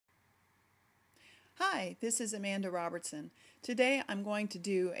Hi, this is Amanda Robertson. Today I'm going to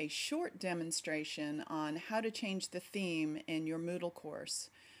do a short demonstration on how to change the theme in your Moodle course.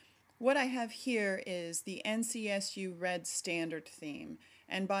 What I have here is the NCSU Red Standard theme,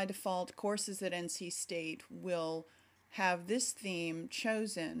 and by default courses at NC State will have this theme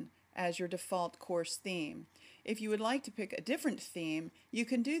chosen as your default course theme. If you would like to pick a different theme, you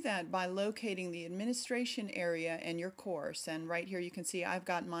can do that by locating the administration area in your course. And right here you can see I've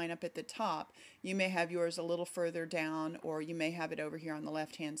got mine up at the top. You may have yours a little further down, or you may have it over here on the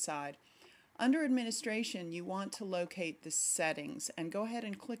left-hand side. Under administration, you want to locate the settings, and go ahead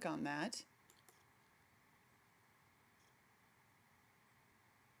and click on that.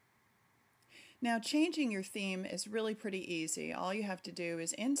 Now, changing your theme is really pretty easy. All you have to do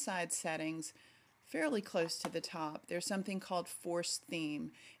is inside settings, fairly close to the top, there's something called Force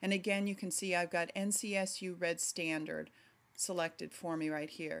Theme. And again, you can see I've got NCSU Red Standard selected for me right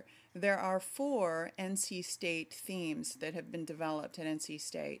here. There are 4 NC State themes that have been developed at NC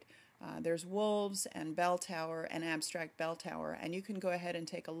State. There's Wolves and Bell Tower and Abstract Bell Tower, and you can go ahead and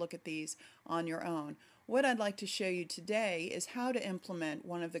take a look at these on your own. What I'd like to show you today is how to implement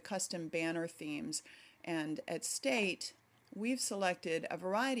one of the custom banner themes. And at State, we've selected a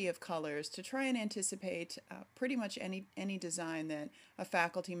variety of colors to try and anticipate pretty much any design that a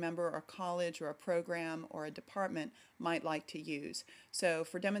faculty member or college or a program or a department might like to use. So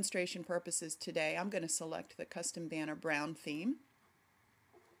for demonstration purposes today, I'm going to select the custom banner brown theme.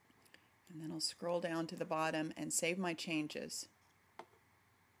 And then I'll scroll down to the bottom and save my changes.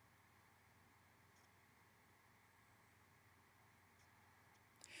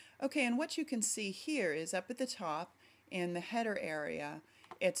 Okay, and what you can see here is up at the top in the header area,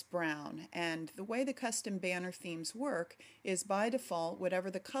 it's brown. And the way the custom banner themes work is by default,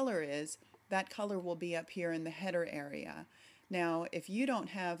 whatever the color is, that color will be up here in the header area. Now, if you don't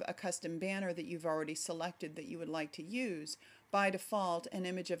have a custom banner that you've already selected that you would like to use, by default, an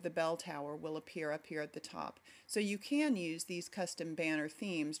image of the bell tower will appear up here at the top. So you can use these custom banner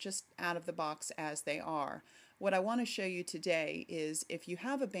themes just out of the box as they are. What I want to show you today is if you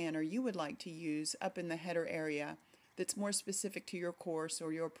have a banner you would like to use up in the header area that's more specific to your course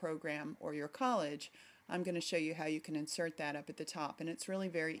or your program or your college, I'm going to show you how you can insert that up at the top, and it's really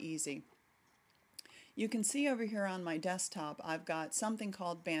very easy. You can see over here on my desktop I've got something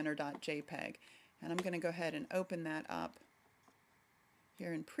called banner.jpg, and I'm going to go ahead and open that up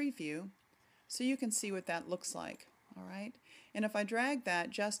here in preview so you can see what that looks like. All right, and if I drag that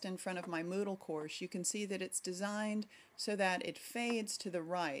just in front of my Moodle course, you can see that it's designed so that it fades to the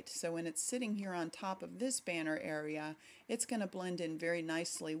right. So when it's sitting here on top of this banner area, it's going to blend in very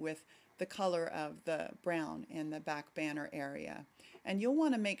nicely with the color of the brown in the back banner area. And you'll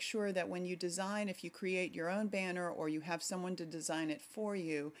want to make sure that when you design, if you create your own banner or you have someone to design it for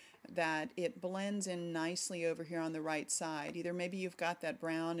you, that it blends in nicely over here on the right side. Either maybe you've got that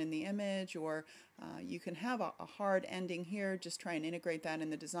brown in the image, or you can have a hard ending here, just try and integrate that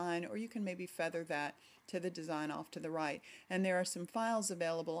in the design, or you can maybe feather that to the design off to the right. And there are some files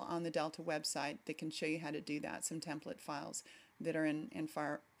available on the Delta website that can show you how to do that, some template files that are in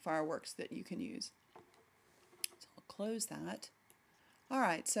Fireworks that you can use. So I'll close that. All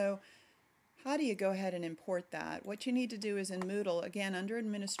right, so how do you go ahead and import that? What you need to do is in Moodle, again, under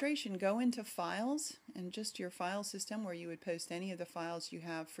administration, go into Files and just your file system where you would post any of the files you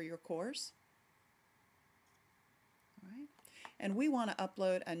have for your course. All right, and we want to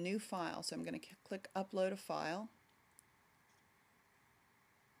upload a new file, so I'm going to click Upload a File.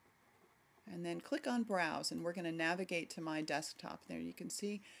 And then click on Browse, and we're going to navigate to my desktop. There you can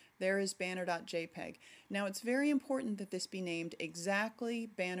see there is banner.jpg. Now it's very important that this be named exactly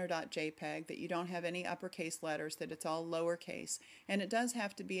banner.jpg, that you don't have any uppercase letters, that it's all lowercase. And it does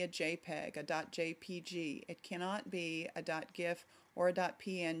have to be a JPEG, a .jpg. It cannot be a .gif or a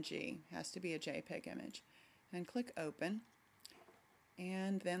 .png. It has to be a JPEG image. And click Open,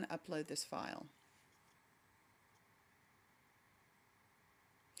 and then upload this file.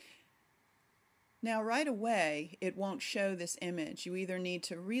 Now right away it won't show this image. You either need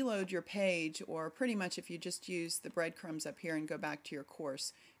to reload your page, or pretty much if you just use the breadcrumbs up here and go back to your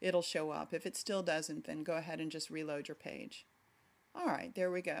course, it'll show up. If it still doesn't, then go ahead and just reload your page. Alright, there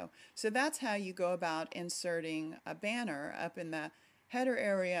we go. So that's how you go about inserting a banner up in the header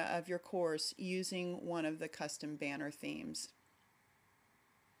area of your course using one of the custom banner themes.